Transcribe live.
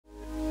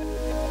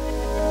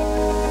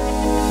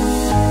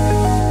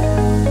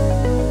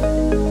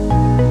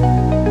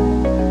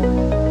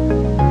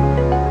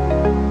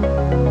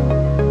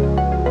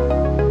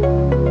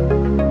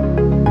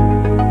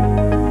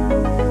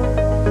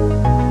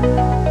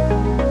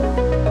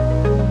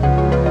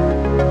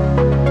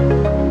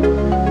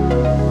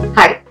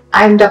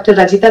I'm Dr.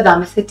 Rajeetha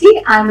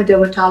Damisetty. I'm a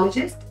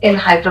dermatologist in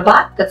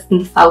Hyderabad, that's in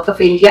the south of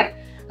India.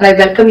 And I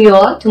welcome you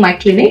all to my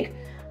clinic.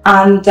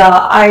 And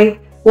I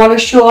want to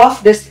show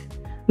off this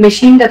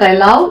machine that I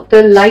love,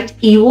 the Light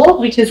EVO,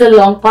 which is a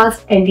long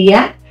pass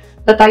NDAC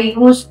that I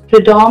use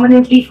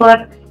predominantly for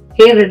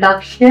hair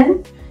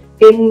reduction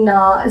in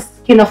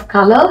skin of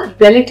color,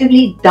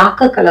 relatively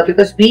darker color,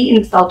 because we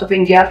in the south of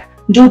India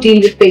do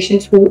deal with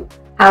patients who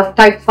have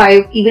type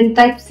 5, even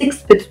type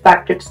 6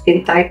 Fitzpatrick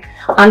skin type,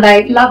 and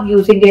I love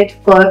using it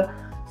for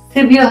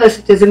severe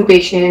hirsutism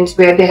patients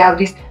where they have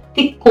these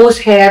thick coarse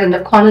hair in the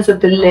corners of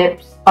the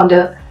lips, on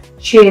the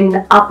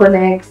chin, upper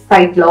neck,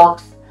 side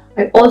locks.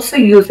 I also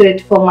use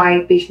it for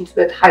my patients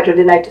with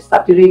hidradenitis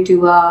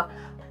suppurativa,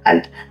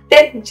 and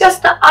then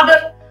just the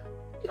other,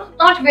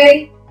 not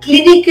very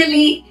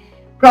clinically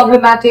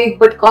problematic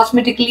but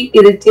cosmetically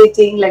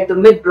irritating, like the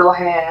mid-brow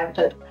hair,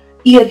 the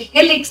ear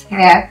helix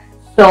hair.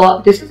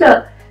 So this is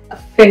a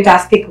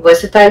fantastic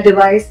versatile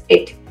device.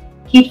 It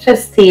keeps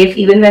us safe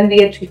even when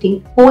we are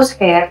treating coarse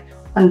hair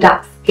on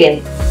dark skin.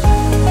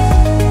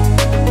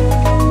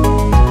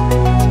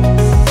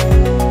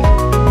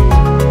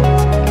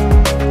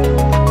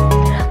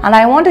 And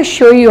I want to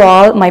show you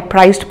all my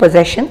prized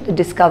possession, the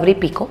Discovery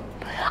PICO.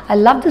 I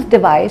love this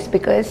device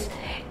because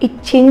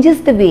it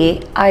changes the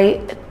way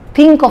I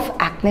think of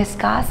acne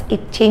scars.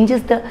 It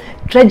changes the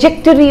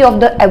trajectory of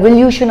the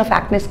evolution of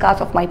acne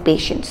scars of my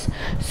patients.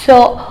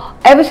 So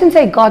ever since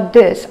I got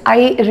this,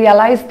 I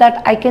realized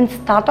that I can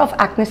start off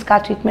acne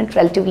scar treatment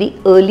relatively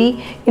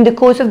early in the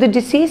course of the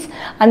disease,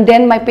 and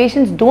then my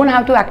patients don't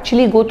have to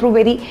actually go through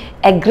very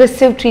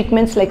aggressive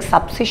treatments like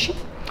subcision.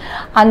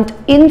 And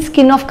in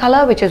skin of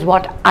color, which is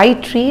what I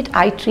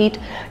treat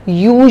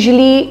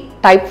usually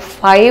type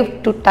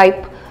 5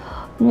 to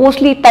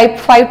mostly type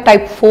 5,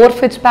 type 4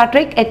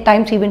 Fitzpatrick, at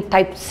times even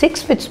type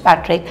 6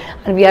 Fitzpatrick,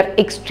 and we are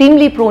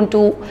extremely prone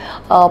to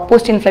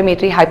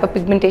post-inflammatory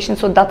hyperpigmentation.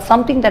 So that's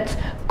something that's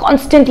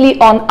constantly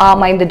on our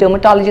mind, the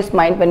dermatologist's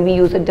mind, when we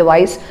use a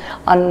device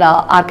on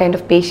our kind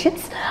of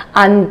patients.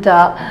 And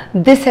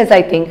this has,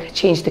 I think,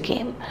 changed the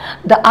game.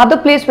 The other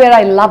place where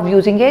I love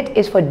using it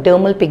is for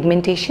dermal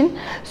pigmentation,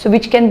 so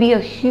which can be a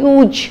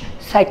huge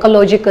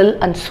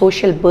psychological and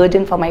social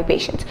burden for my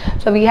patients.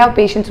 So we have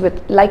patients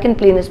with lichen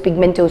planus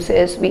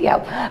pigmentosis, we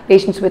have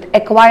patients with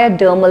acquired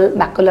dermal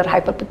macular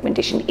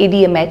hyperpigmentation,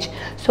 ADMH.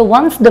 So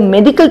once the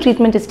medical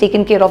treatment is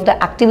taken care of,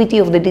 the activity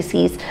of the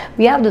disease,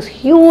 we have this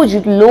huge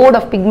load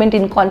of pigment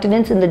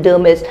incontinence in the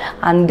dermis,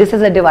 and this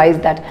is a device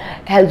that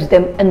helps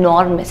them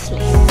enormously.